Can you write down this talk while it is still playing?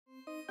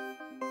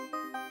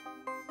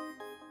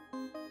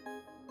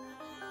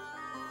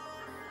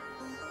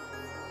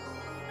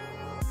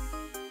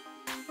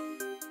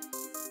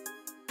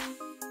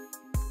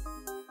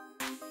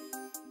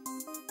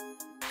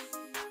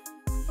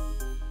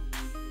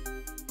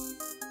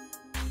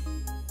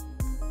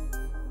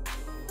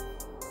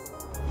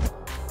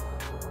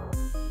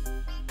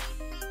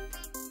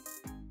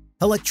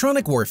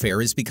Electronic warfare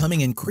is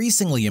becoming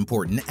increasingly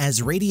important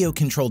as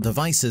radio-controlled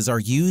devices are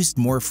used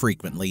more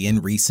frequently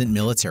in recent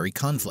military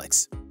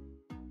conflicts.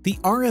 The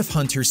RF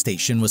Hunter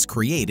station was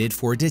created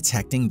for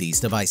detecting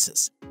these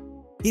devices.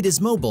 It is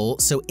mobile,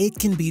 so it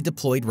can be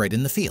deployed right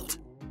in the field.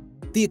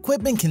 The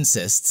equipment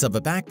consists of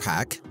a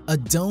backpack, a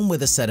dome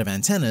with a set of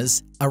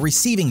antennas, a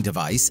receiving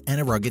device,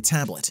 and a rugged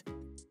tablet.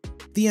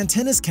 The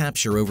antennas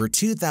capture over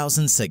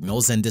 2,000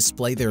 signals and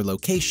display their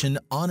location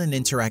on an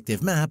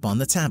interactive map on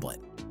the tablet.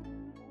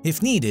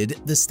 If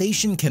needed, the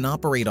station can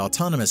operate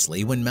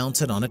autonomously when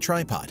mounted on a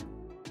tripod,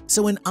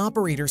 so an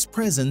operator's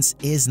presence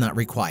is not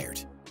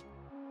required.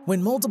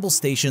 When multiple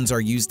stations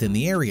are used in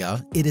the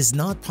area, it is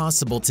not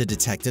possible to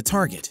detect a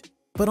target,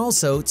 but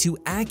also to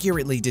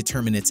accurately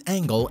determine its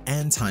angle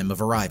and time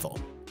of arrival.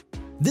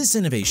 This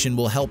innovation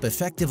will help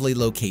effectively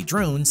locate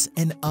drones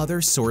and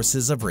other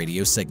sources of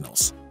radio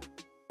signals.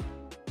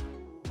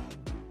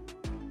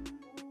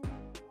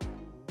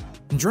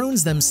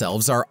 Drones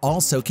themselves are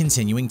also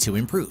continuing to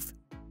improve.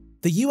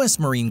 The U.S.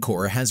 Marine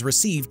Corps has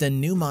received a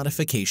new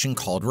modification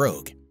called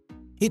Rogue.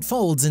 It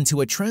folds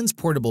into a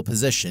transportable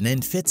position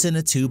and fits in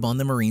a tube on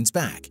the Marine's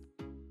back.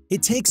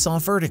 It takes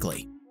off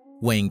vertically.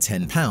 Weighing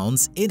 10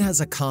 pounds, it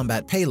has a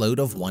combat payload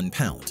of 1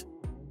 pound.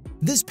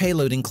 This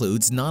payload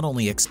includes not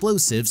only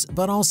explosives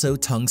but also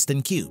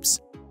tungsten cubes.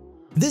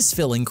 This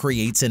filling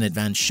creates an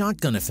advanced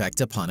shotgun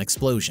effect upon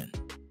explosion.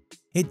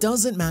 It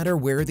doesn't matter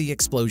where the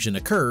explosion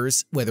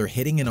occurs, whether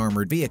hitting an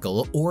armored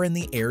vehicle or in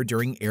the air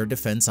during air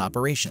defense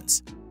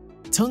operations.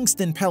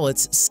 Tungsten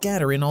pellets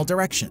scatter in all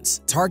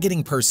directions,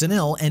 targeting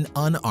personnel and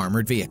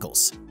unarmored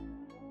vehicles.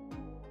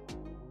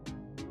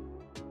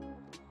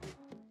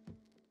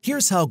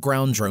 Here's how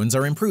ground drones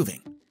are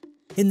improving.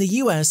 In the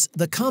US,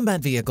 the combat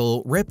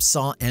vehicle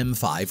Ripsaw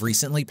M5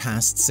 recently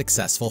passed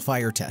successful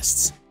fire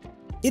tests.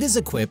 It is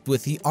equipped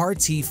with the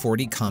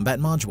RT-40 combat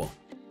module.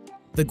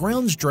 The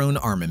ground drone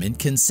armament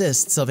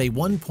consists of a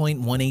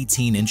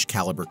 1.118-inch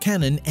caliber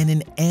cannon and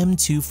an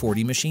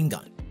M240 machine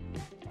gun.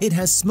 It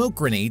has smoke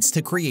grenades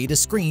to create a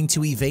screen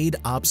to evade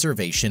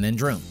observation and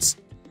drones.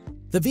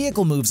 The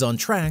vehicle moves on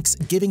tracks,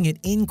 giving it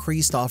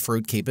increased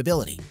off-road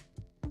capability.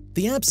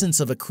 The absence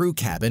of a crew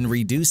cabin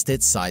reduced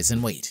its size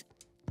and weight.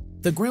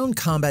 The ground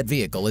combat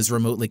vehicle is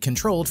remotely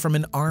controlled from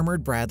an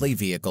armored Bradley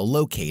vehicle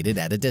located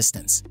at a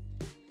distance.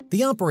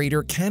 The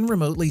operator can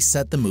remotely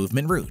set the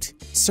movement route,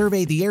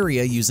 survey the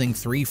area using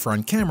 3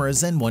 front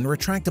cameras and 1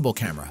 retractable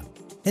camera,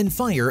 and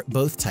fire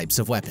both types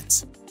of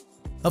weapons.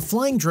 A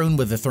flying drone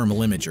with a thermal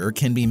imager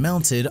can be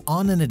mounted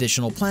on an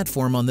additional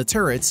platform on the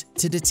turret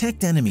to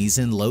detect enemies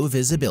in low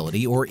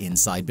visibility or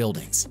inside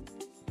buildings.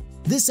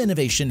 This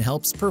innovation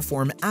helps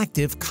perform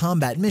active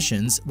combat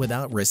missions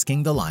without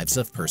risking the lives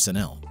of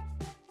personnel.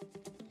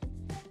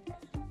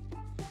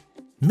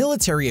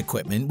 Military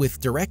equipment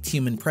with direct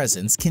human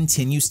presence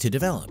continues to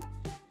develop.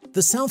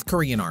 The South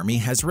Korean Army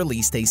has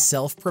released a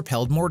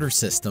self-propelled mortar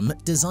system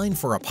designed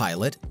for a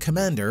pilot,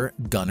 commander,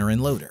 gunner,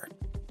 and loader.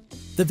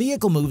 The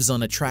vehicle moves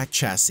on a tracked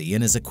chassis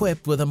and is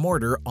equipped with a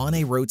mortar on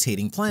a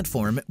rotating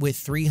platform with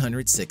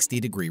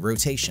 360-degree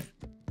rotation.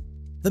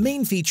 The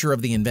main feature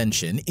of the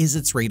invention is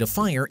its rate of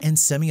fire and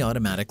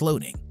semi-automatic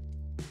loading.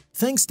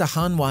 Thanks to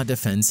Hanwha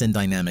Defense and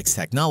Dynamics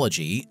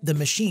technology, the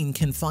machine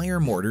can fire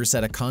mortars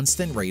at a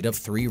constant rate of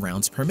 3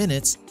 rounds per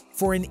minute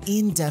for an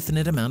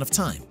indefinite amount of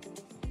time.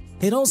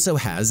 It also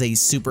has a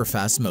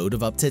super-fast mode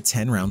of up to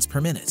 10 rounds per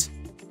minute.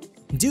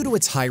 Due to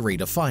its high rate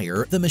of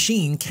fire, the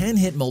machine can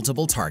hit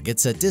multiple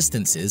targets at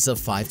distances of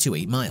 5 to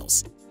 8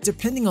 miles,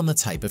 depending on the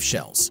type of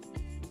shells.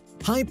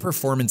 High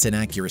performance and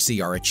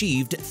accuracy are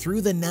achieved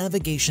through the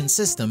navigation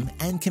system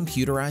and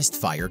computerized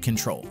fire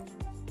control.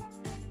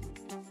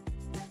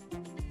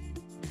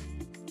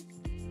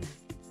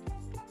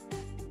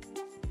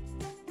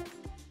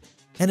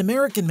 An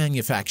American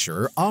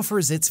manufacturer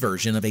offers its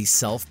version of a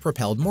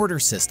self-propelled mortar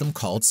system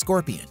called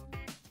Scorpion.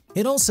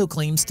 It also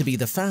claims to be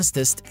the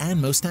fastest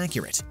and most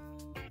accurate.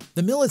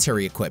 The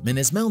military equipment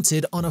is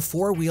mounted on a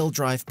 4-wheel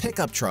drive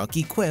pickup truck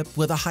equipped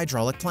with a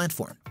hydraulic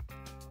platform.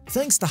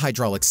 Thanks to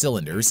hydraulic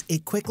cylinders,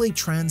 it quickly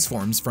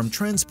transforms from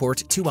transport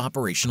to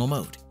operational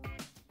mode.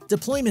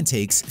 Deployment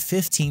takes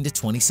 15 to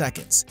 20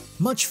 seconds,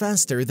 much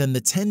faster than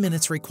the 10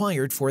 minutes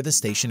required for the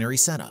stationary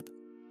setup.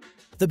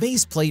 The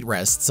base plate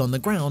rests on the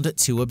ground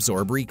to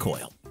absorb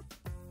recoil.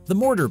 The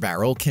mortar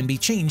barrel can be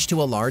changed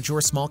to a large or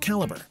small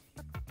caliber.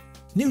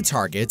 New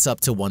targets up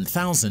to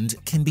 1,000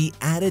 can be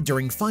added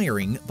during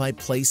firing by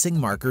placing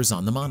markers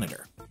on the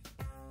monitor.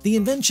 The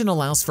invention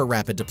allows for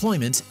rapid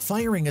deployment,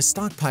 firing a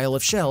stockpile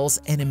of shells,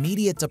 and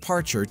immediate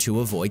departure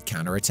to avoid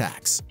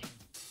counterattacks.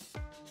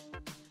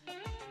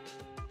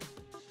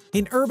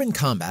 In urban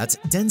combat,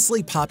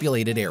 densely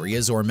populated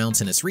areas or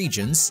mountainous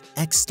regions,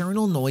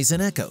 external noise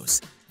and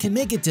echoes can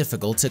make it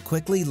difficult to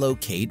quickly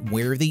locate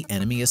where the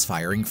enemy is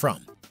firing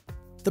from.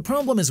 The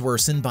problem is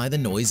worsened by the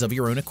noise of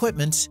your own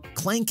equipment,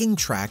 clanking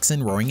tracks,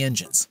 and roaring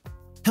engines.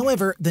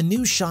 However, the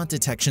new shot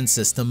detection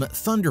system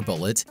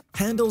Thunderbullet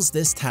handles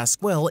this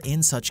task well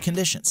in such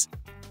conditions.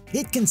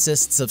 It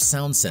consists of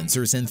sound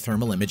sensors and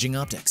thermal imaging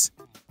optics.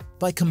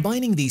 By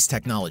combining these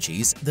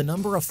technologies, the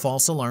number of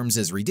false alarms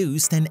is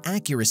reduced and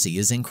accuracy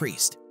is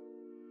increased.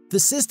 The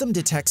system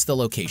detects the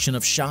location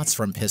of shots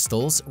from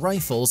pistols,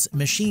 rifles,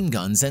 machine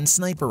guns, and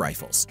sniper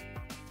rifles.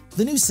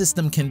 The new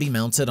system can be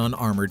mounted on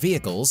armored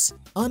vehicles,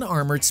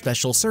 unarmored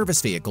special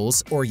service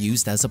vehicles, or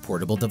used as a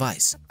portable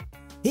device.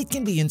 It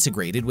can be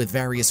integrated with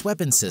various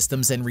weapon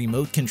systems and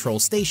remote control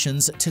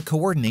stations to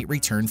coordinate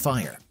return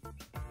fire.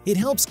 It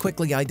helps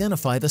quickly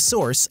identify the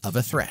source of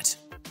a threat.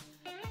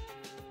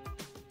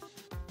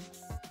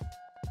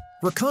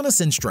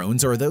 Reconnaissance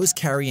drones, or those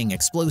carrying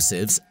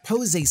explosives,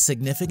 pose a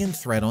significant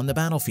threat on the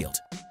battlefield.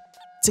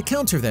 To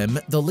counter them,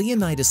 the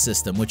Leonidas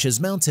system, which is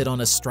mounted on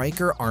a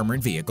Stryker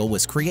armored vehicle,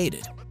 was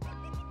created.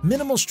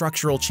 Minimal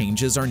structural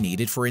changes are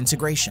needed for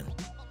integration.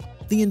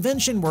 The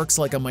invention works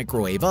like a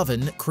microwave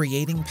oven,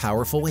 creating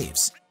powerful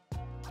waves.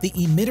 The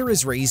emitter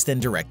is raised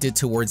and directed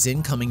towards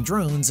incoming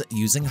drones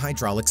using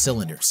hydraulic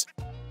cylinders.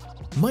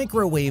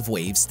 Microwave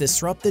waves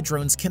disrupt the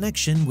drone's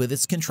connection with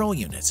its control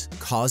unit,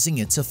 causing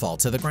it to fall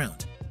to the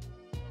ground.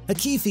 A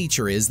key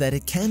feature is that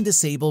it can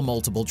disable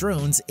multiple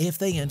drones if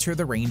they enter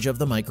the range of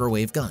the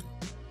microwave gun.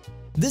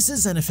 This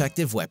is an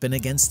effective weapon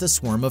against a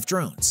swarm of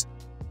drones.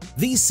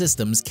 These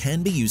systems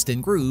can be used in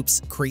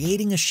groups,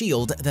 creating a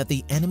shield that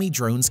the enemy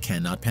drones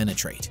cannot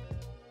penetrate.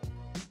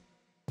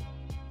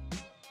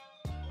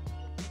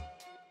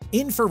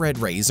 Infrared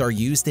rays are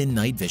used in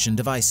night vision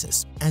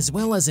devices, as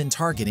well as in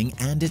targeting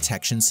and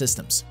detection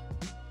systems.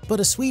 But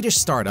a Swedish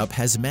startup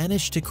has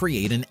managed to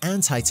create an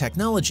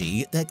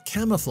anti-technology that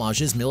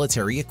camouflages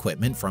military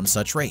equipment from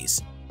such rays.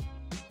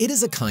 It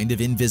is a kind of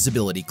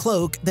invisibility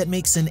cloak that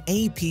makes an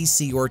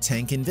APC or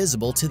tank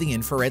invisible to the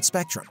infrared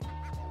spectrum.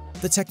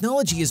 The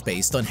technology is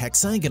based on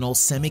hexagonal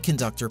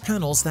semiconductor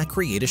panels that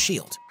create a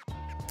shield.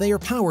 They are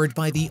powered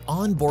by the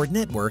onboard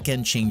network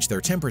and change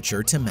their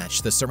temperature to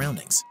match the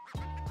surroundings.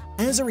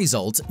 As a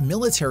result,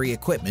 military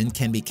equipment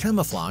can be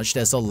camouflaged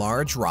as a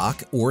large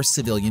rock or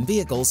civilian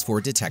vehicles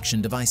for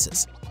detection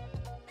devices.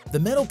 The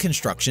metal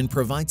construction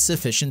provides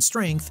sufficient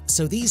strength,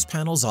 so these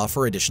panels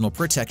offer additional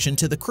protection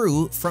to the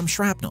crew from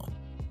shrapnel.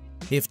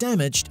 If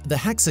damaged, the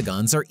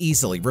hexagons are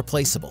easily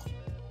replaceable.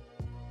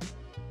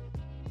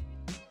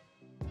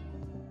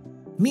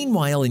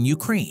 Meanwhile, in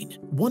Ukraine,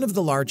 one of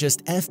the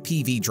largest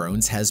FPV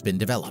drones has been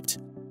developed.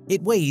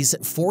 It weighs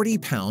 40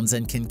 pounds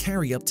and can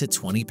carry up to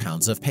 20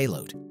 pounds of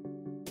payload.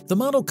 The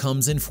model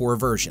comes in 4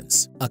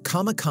 versions: a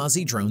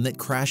kamikaze drone that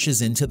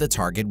crashes into the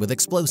target with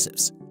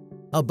explosives,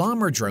 a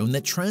bomber drone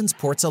that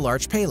transports a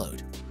large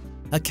payload,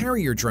 a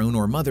carrier drone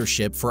or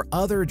mothership for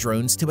other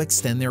drones to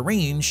extend their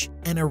range,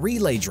 and a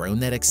relay drone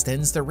that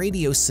extends the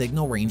radio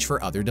signal range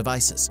for other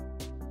devices.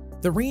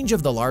 The range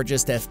of the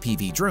largest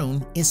FPV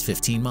drone is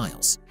 15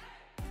 miles.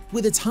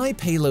 With its high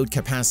payload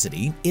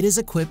capacity, it is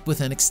equipped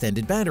with an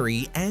extended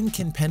battery and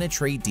can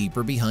penetrate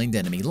deeper behind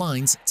enemy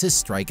lines to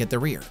strike at the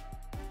rear.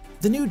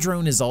 The new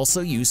drone is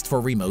also used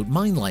for remote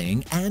mine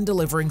laying and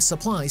delivering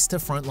supplies to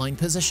frontline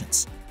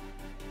positions.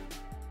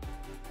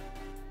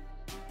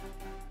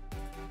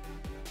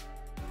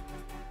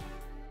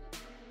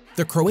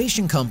 The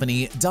Croatian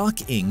company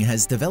Doc Ing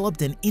has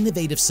developed an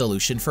innovative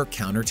solution for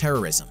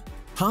counterterrorism,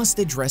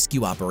 hostage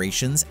rescue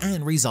operations,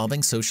 and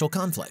resolving social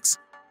conflicts.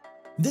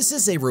 This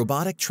is a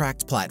robotic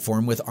tracked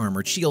platform with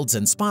armored shields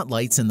and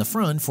spotlights in the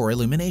front for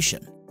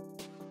illumination.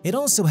 It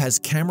also has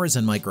cameras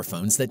and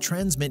microphones that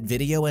transmit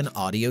video and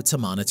audio to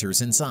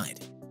monitors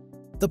inside.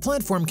 The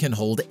platform can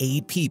hold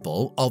 8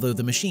 people, although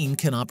the machine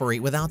can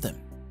operate without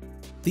them.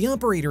 The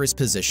operator is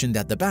positioned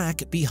at the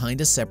back behind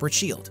a separate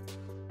shield,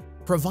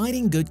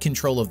 providing good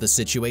control of the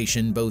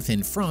situation both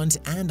in front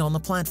and on the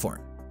platform.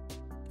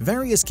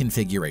 Various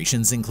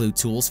configurations include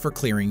tools for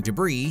clearing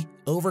debris,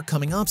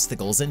 overcoming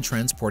obstacles, and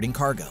transporting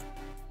cargo.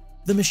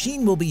 The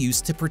machine will be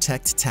used to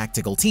protect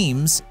tactical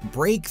teams,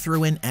 break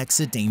through and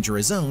exit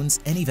dangerous zones,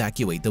 and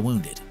evacuate the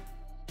wounded.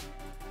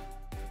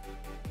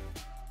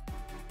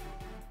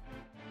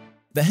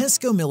 The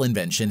HESCO mill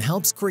invention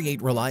helps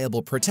create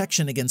reliable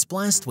protection against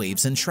blast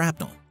waves and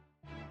shrapnel.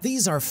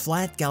 These are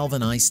flat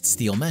galvanized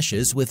steel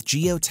meshes with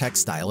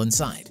geotextile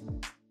inside.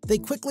 They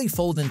quickly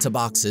fold into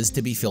boxes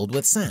to be filled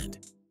with sand.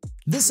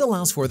 This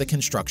allows for the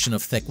construction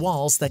of thick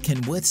walls that can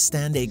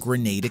withstand a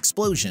grenade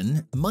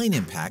explosion, mine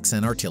impacts,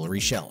 and artillery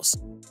shells.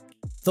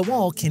 The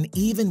wall can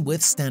even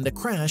withstand a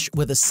crash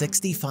with a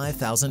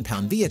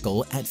 65,000-pound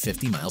vehicle at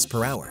 50 miles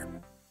per hour.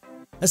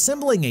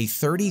 Assembling a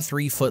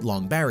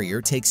 33-foot-long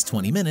barrier takes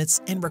 20 minutes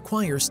and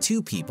requires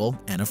 2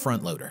 people and a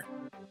front loader.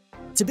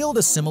 To build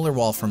a similar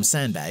wall from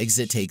sandbags,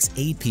 it takes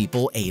 8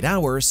 people, 8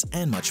 hours,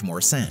 and much more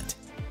sand.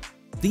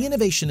 The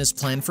innovation is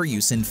planned for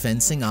use in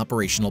fencing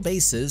operational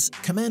bases,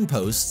 command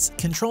posts,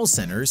 control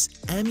centers,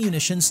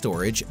 ammunition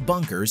storage,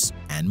 bunkers,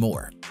 and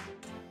more.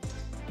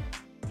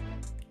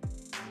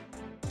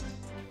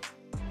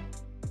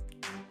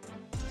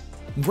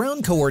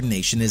 Ground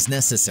coordination is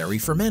necessary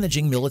for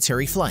managing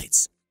military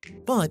flights.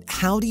 But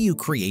how do you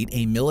create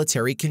a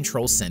military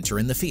control center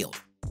in the field?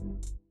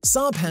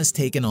 Saab has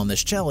taken on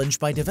this challenge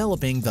by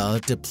developing the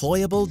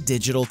Deployable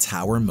Digital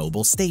Tower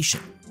Mobile Station.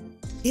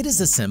 It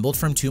is assembled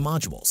from two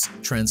modules,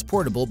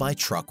 transportable by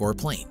truck or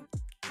plane.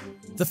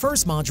 The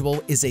first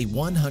module is a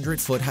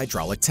 100-foot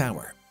hydraulic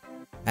tower.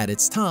 At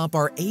its top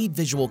are 8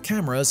 visual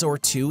cameras or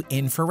 2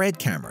 infrared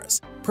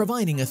cameras,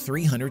 providing a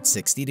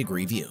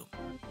 360-degree view.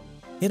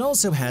 It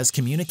also has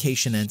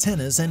communication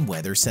antennas and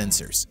weather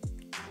sensors.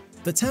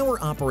 The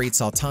tower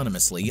operates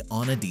autonomously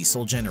on a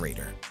diesel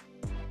generator.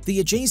 The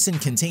adjacent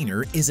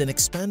container is an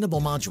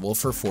expandable module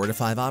for 4 to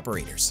 5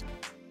 operators.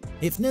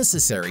 If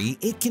necessary,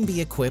 it can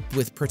be equipped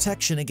with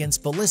protection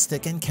against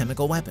ballistic and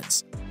chemical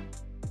weapons.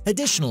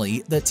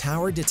 Additionally, the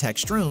tower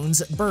detects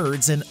drones,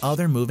 birds, and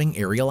other moving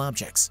aerial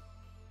objects.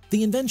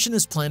 The invention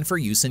is planned for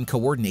use in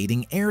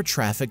coordinating air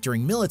traffic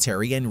during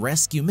military and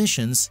rescue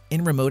missions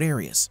in remote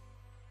areas.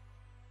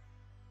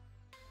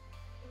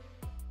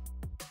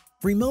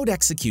 Remote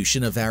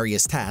execution of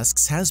various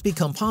tasks has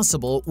become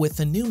possible with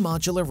the new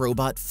modular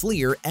robot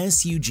FLIR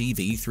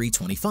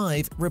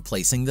SUGV325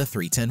 replacing the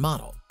 310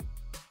 model.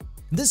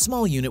 This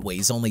small unit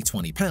weighs only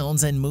 20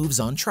 pounds and moves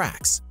on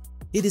tracks.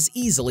 It is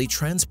easily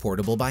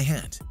transportable by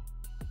hand.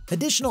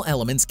 Additional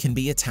elements can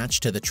be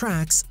attached to the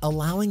tracks,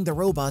 allowing the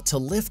robot to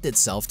lift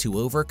itself to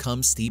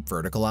overcome steep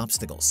vertical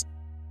obstacles.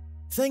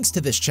 Thanks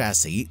to this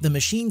chassis, the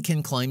machine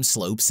can climb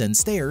slopes and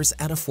stairs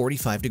at a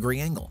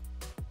 45-degree angle.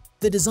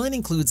 The design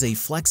includes a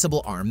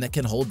flexible arm that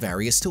can hold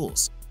various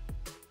tools.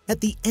 At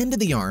the end of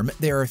the arm,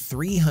 there are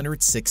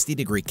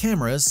 360-degree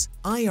cameras,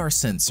 IR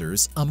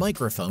sensors, a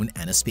microphone,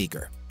 and a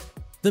speaker.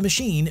 The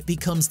machine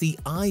becomes the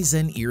eyes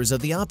and ears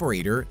of the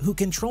operator, who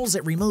controls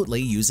it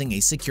remotely using a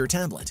secure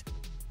tablet.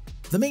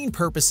 The main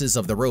purposes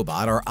of the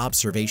robot are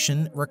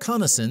observation,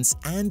 reconnaissance,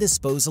 and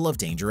disposal of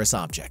dangerous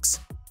objects.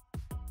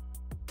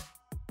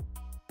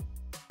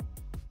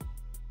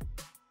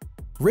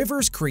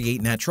 Rivers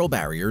create natural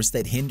barriers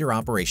that hinder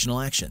operational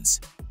actions.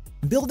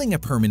 Building a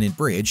permanent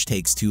bridge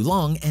takes too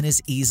long and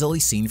is easily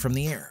seen from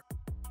the air.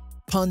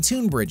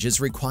 Pontoon bridges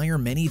require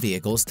many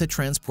vehicles to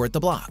transport the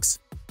blocks.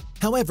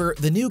 However,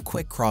 the new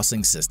quick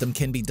crossing system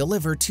can be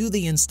delivered to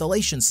the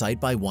installation site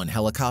by one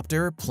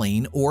helicopter,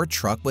 plane, or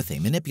truck with a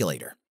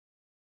manipulator.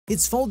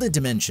 Its folded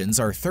dimensions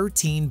are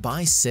 13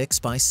 by 6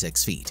 by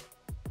 6 feet.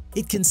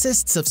 It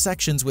consists of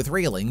sections with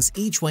railings,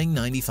 each weighing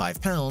 95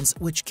 pounds,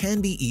 which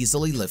can be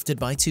easily lifted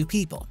by 2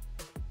 people.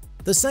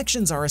 The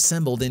sections are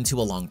assembled into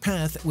a long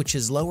path, which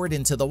is lowered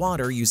into the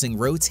water using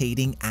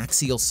rotating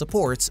axial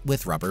supports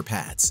with rubber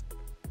pads.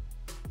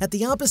 At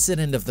the opposite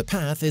end of the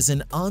path is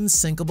an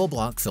unsinkable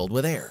block filled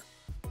with air.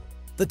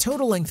 The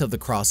total length of the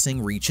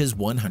crossing reaches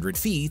 100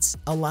 feet,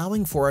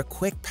 allowing for a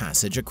quick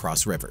passage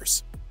across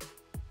rivers.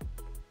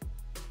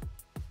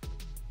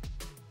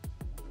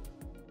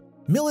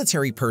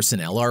 Military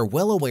personnel are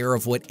well aware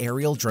of what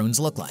aerial drones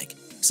look like,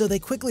 so they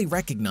quickly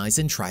recognize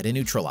and try to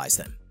neutralize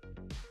them.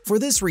 For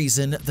this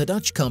reason, the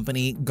Dutch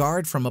company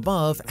Guard from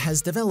Above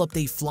has developed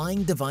a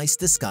flying device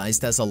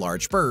disguised as a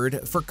large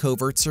bird for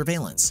covert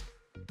surveillance.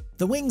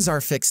 The wings are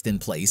fixed in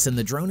place and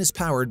the drone is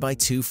powered by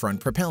 2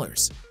 front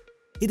propellers.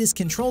 It is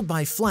controlled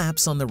by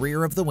flaps on the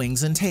rear of the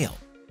wings and tail,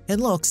 and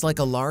looks like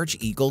a large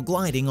eagle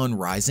gliding on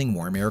rising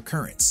warm air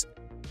currents.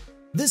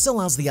 This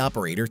allows the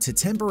operator to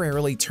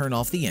temporarily turn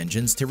off the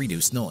engines to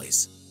reduce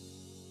noise.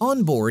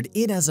 On board,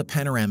 it has a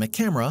panoramic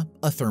camera,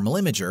 a thermal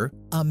imager,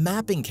 a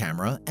mapping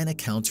camera, and a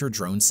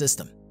counter-drone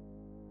system.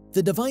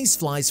 The device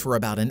flies for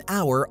about an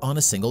hour on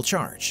a single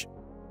charge.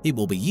 It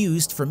will be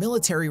used for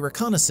military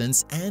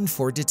reconnaissance and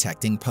for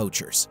detecting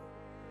poachers.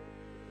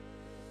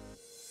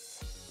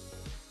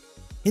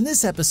 In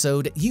this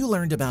episode, you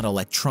learned about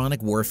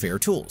electronic warfare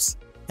tools,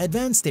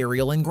 advanced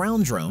aerial and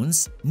ground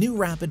drones, new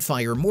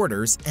rapid-fire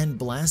mortars, and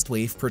blast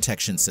wave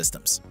protection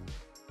systems.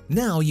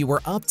 Now you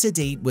are up to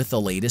date with the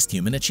latest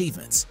human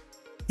achievements.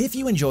 If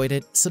you enjoyed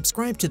it,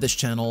 subscribe to this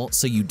channel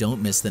so you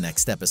don't miss the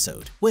next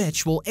episode,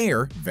 which will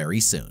air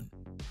very soon.